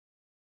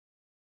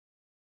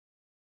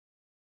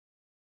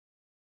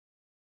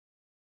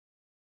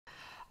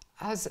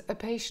As a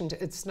patient,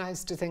 it's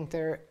nice to think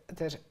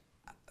that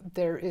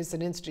there is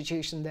an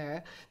institution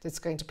there that's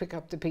going to pick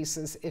up the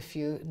pieces if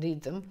you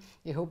need them.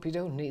 You hope you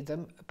don't need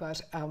them,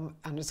 but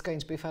and it's going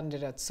to be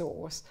funded at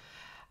source.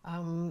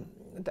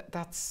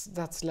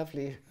 That's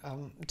lovely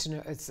to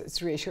know.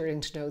 It's reassuring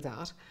to know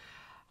that.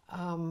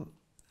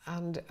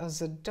 And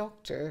as a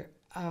doctor,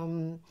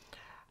 the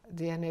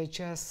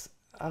NHS,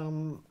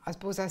 I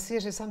suppose I see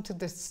it as something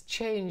that's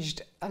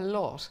changed a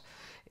lot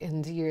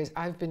in the years.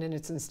 I've been in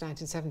it since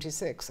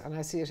 1976, and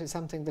I see it as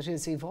something that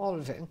is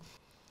evolving.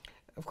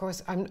 Of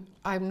course,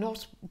 I'm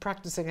not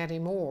practicing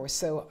anymore,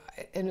 so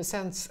in a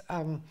sense,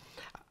 I'm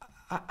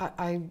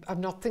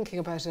not thinking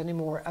about it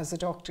anymore as a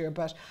doctor,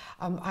 but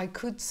I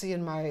could see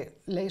in my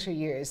later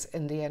years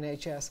in the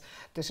NHS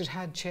that it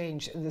had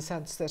changed in the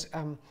sense that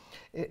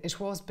it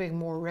was being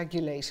more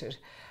regulated,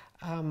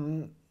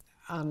 and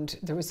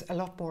there was a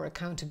lot more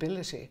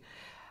accountability.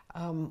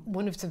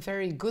 One of the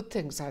very good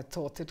things I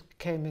thought that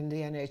came in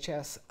the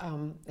NHS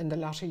in the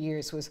latter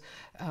years was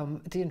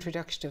the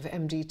introduction of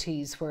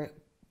MDTs, where,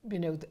 you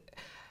know,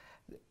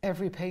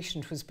 every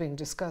patient was being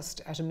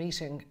discussed at a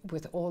meeting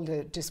with all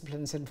the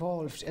disciplines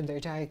involved in their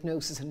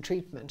diagnosis and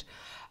treatment.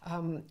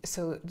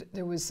 So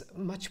there was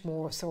much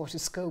more sort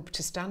of scope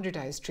to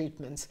standardise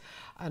treatments,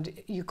 and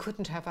you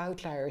couldn't have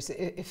outliers.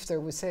 If there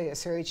was, say, a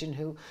surgeon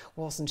who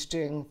wasn't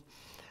doing,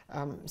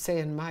 say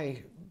in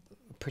my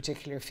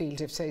particular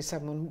field, if, say,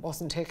 someone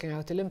wasn't taking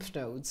out the lymph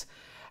nodes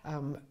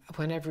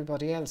when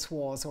everybody else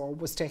was, or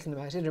was taking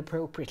them out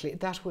inappropriately,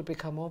 that would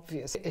become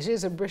obvious. It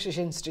is a British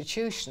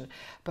institution,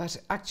 but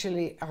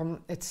actually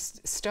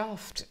it's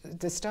staffed.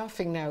 The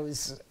staffing now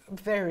is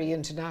very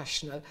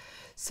international,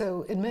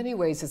 so in many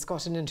ways it's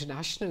got an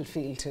international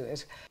feel to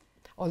it.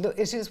 Although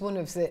it is one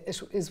of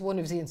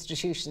the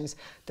institutions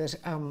that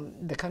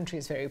the country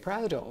is very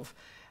proud of.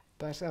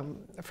 But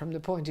from the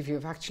point of view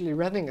of actually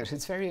running it,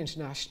 it's very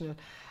international,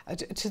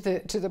 to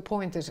the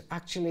point that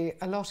actually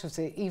a lot of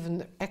the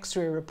even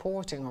X-ray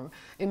reporting or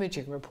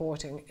imaging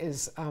reporting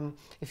is,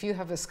 if you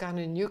have a scan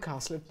in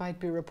Newcastle, it might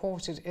be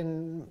reported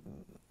in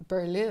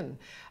Berlin.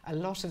 A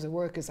lot of the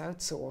work is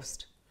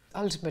outsourced.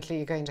 Ultimately,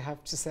 you're going to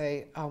have to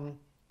say,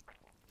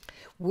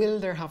 will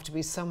there have to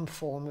be some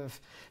form of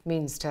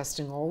means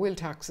testing, or will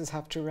taxes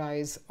have to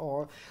rise,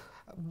 or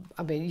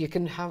I mean, you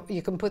can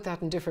put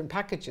that in different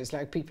packages,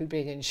 like people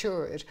being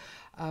insured.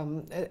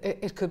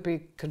 It could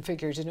be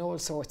configured in all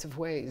sorts of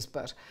ways,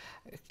 but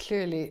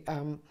clearly,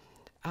 and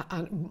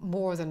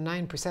more than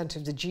 9%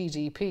 of the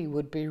GDP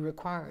would be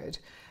required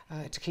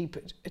to keep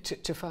it,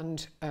 to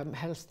fund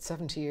health in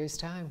 70 years'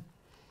 time.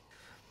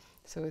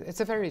 So it's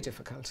very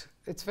difficult,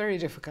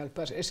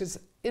 but it is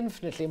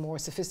infinitely more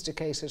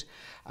sophisticated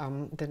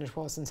than it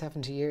was in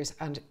 70 years,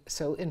 and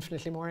so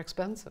infinitely more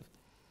expensive.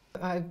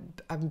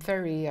 I'm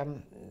very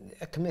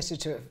committed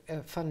to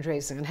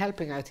fundraising and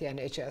helping out the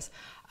NHS,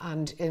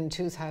 and in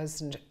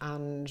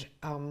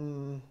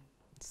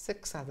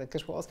 2006, I think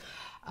it was,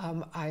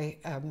 I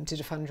did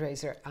a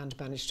fundraiser and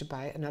managed to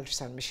buy an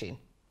ultrasound machine.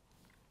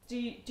 Do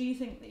you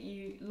think that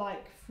you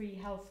like free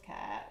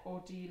healthcare,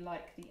 or do you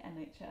like the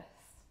NHS?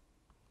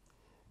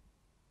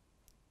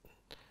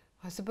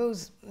 I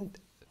suppose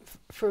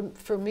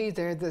for me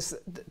they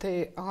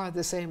are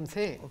the same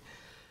thing.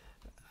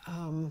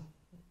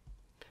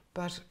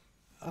 But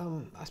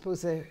I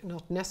suppose they're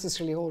not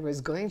necessarily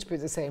always going to be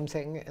the same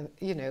thing. And,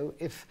 you know,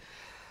 if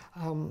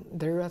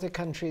there are other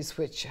countries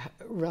which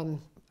run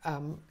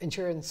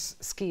insurance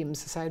schemes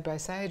side by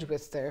side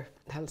with their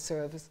health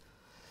service,